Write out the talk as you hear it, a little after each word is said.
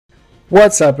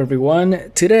What's up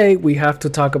everyone? Today we have to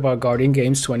talk about Guardian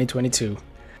Games 2022.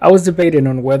 I was debating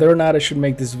on whether or not I should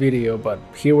make this video, but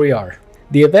here we are.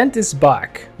 The event is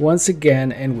back once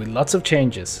again and with lots of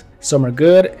changes. Some are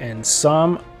good and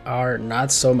some are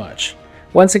not so much.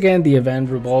 Once again, the event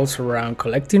revolves around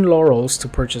collecting laurels to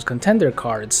purchase contender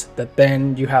cards that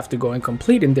then you have to go and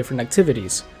complete in different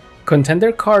activities.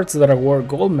 Contender cards that award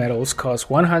gold medals cost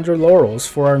 100 laurels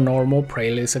for our normal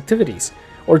playlist activities,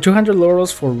 or 200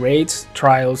 laurels for raids,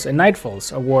 trials, and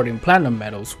nightfalls, awarding platinum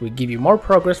medals will give you more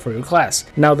progress for your class.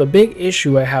 Now the big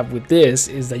issue I have with this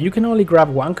is that you can only grab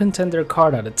one contender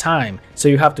card at a time, so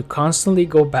you have to constantly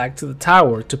go back to the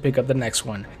tower to pick up the next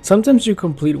one. Sometimes you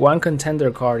complete one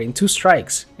contender card in 2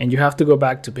 strikes, and you have to go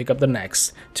back to pick up the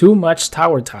next. Too much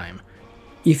tower time.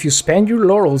 If you spend your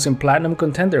laurels in platinum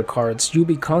contender cards, you'll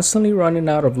be constantly running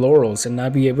out of laurels and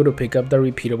not be able to pick up the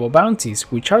repeatable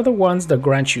bounties, which are the ones that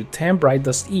grant you 10 bright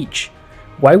dust each.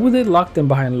 Why would they lock them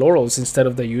behind laurels instead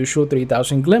of the usual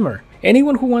 3000 glimmer?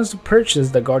 Anyone who wants to purchase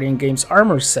the Guardian Games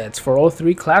armor sets for all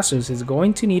 3 classes is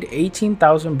going to need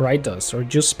 18,000 bright dust, or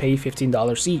just pay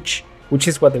 $15 each. Which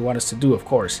is what they want us to do, of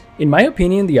course. In my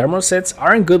opinion, the armor sets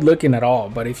aren't good looking at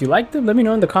all, but if you like them, let me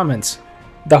know in the comments.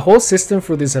 The whole system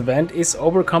for this event is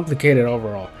overcomplicated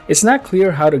overall. It's not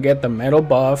clear how to get the metal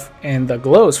buff and the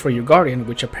glows for your Guardian,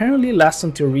 which apparently lasts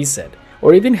until reset,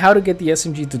 or even how to get the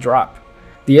SMG to drop.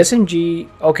 The SMG,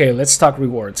 okay, let's talk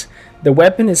rewards. The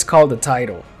weapon is called the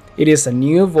Title. It is a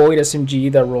new Void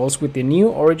SMG that rolls with the new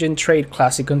Origin trait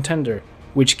Classic Contender,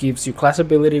 which gives you class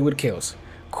ability with kills.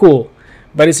 Cool.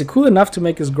 But is it cool enough to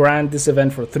make us grind this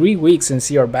event for 3 weeks and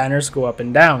see our banners go up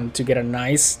and down to get a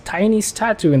nice tiny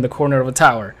statue in the corner of a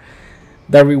tower?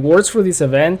 The rewards for this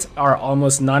event are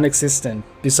almost non-existent,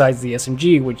 besides the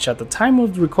SMG, which at the time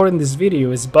of recording this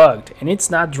video is bugged and it's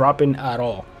not dropping at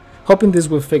all. Hoping this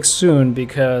will fix soon,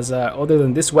 because other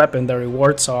than this weapon, the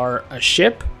rewards are a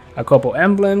ship, a couple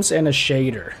emblems, and a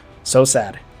shader. So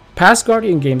sad. Past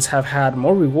Guardian games have had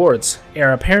more rewards.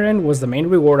 Heir Apparent was the main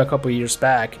reward a couple years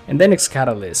back, and then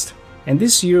Excatalyst. And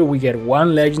this year we get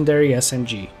one legendary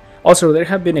SMG. Also, there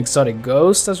have been exotic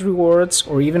ghosts as rewards,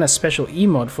 or even a special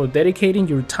emote for dedicating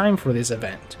your time for this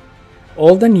event.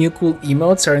 All the new cool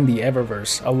emotes are in the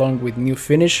Eververse, along with new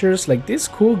finishers like this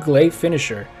cool glaive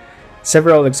finisher,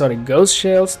 several exotic ghost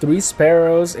shells, 3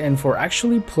 sparrows, and for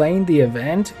actually playing the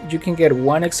event, you can get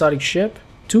 1 exotic ship,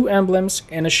 2 emblems,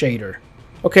 and a shader.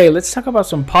 Okay, let's talk about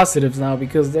some positives now,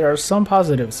 because there are some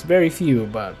positives, very few,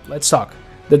 but let's talk.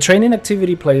 The training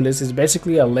activity playlist is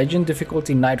basically a legend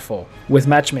difficulty nightfall with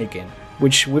matchmaking,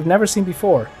 which we've never seen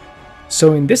before.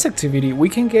 So in this activity, we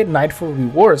can get nightfall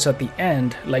rewards at the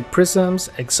end, like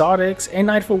prisms, exotics, and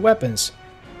nightfall weapons.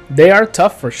 They are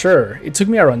tough for sure. It took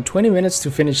me around 20 minutes to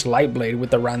finish Lightblade with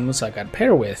the randoms I got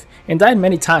paired with, and died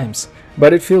many times,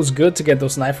 but it feels good to get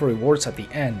those nightfall rewards at the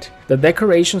end. The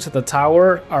decorations at the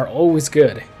tower are always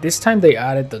good. This time they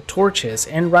added the torches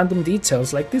and random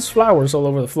details like these flowers all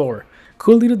over the floor.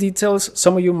 Cool little details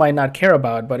some of you might not care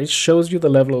about, but it shows you the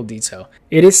level of detail.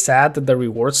 It is sad that the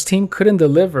rewards team couldn't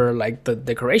deliver like the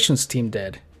decorations team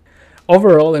did.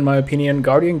 Overall, in my opinion,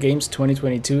 Guardian Games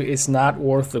 2022 is not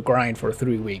worth the grind for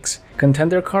 3 weeks.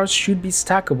 Contender cards should be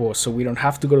stackable so we don't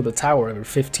have to go to the tower every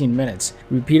 15 minutes.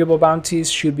 Repeatable bounties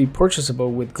should be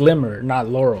purchasable with glimmer, not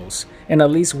laurels. And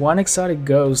at least 1 exotic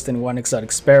ghost and 1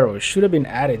 exotic sparrow should have been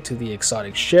added to the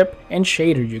exotic ship and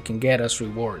shader you can get as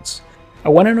rewards. I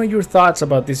want to know your thoughts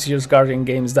about this year's Guardian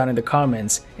Games down in the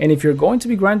comments, and if you're going to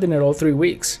be grinding it all 3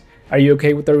 weeks. Are you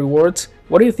okay with the rewards?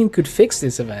 What do you think could fix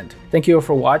this event? Thank you all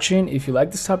for watching. If you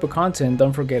like this type of content,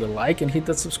 don't forget to like and hit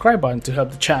that subscribe button to help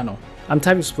the channel. I'm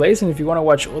Tavius, and if you want to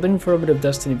watch other informative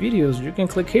Destiny videos, you can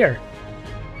click here.